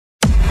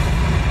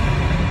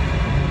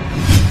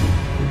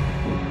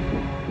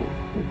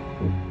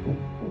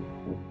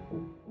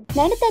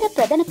నయనతార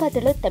ప్రధాన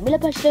పాత్రలో తమిళ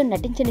భాషలో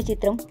నటించిన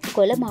చిత్రం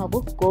కొలమావు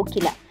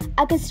కోకిల.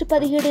 ఆగస్టు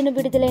 17న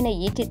విడుదలైన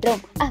ఈ చిత్రం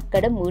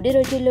అక్కడ 3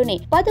 రోజుల్లోనే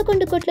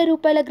 11 కోట్ల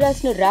రూపాయల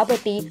గ్రాస్ ను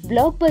రాబట్టి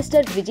బ్లాక్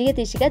బస్టర్ విజయ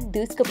దిశగా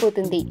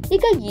దూసుకుపోతుంది.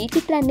 ఇక ఈ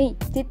చిత్రాన్ని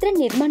చిత్ర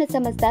నిర్మాణ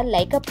సంస్థ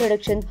లైకా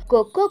ప్రొడక్షన్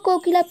కొక్కో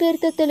కోకిల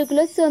పేరుతో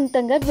తెలుగులో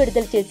సొంతంగా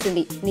విడుదల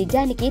చేస్తుంది.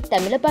 నిజానికి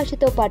తమిళ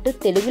భాషతో పాటు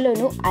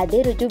తెలుగులోనూ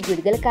అదే రోజు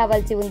విడుదల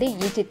కావాల్సి ఉంది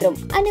ఈ చిత్రం.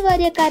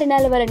 అనివార్య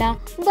కారణాల వలన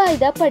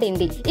వాయిదా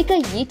పడింది. ఇక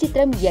ఈ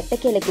చిత్రం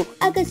ఎట్టకేలకు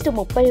ఆగస్టు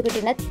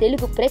 31న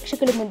తెలుగు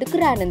ప్రేక్షకుల ముందుకు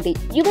రానుంది.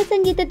 యువ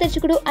సంగీత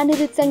దర్శకుడు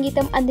అనిరుద్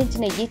సంగీతం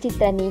అందించిన ఈ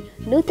చిత్రాన్ని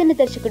నూతన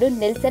దర్శకుడు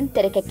నెల్సన్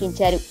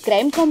తెరకెక్కించారు.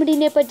 క్రైమ్ కామెడీ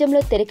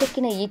నేపథ్యంలో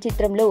తెరకెక్కిన ఈ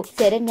చిత్రంలో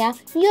శరణ్య,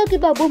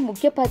 యోగిబాబు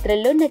ముఖ్య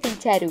పాత్రల్లో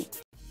నటించారు.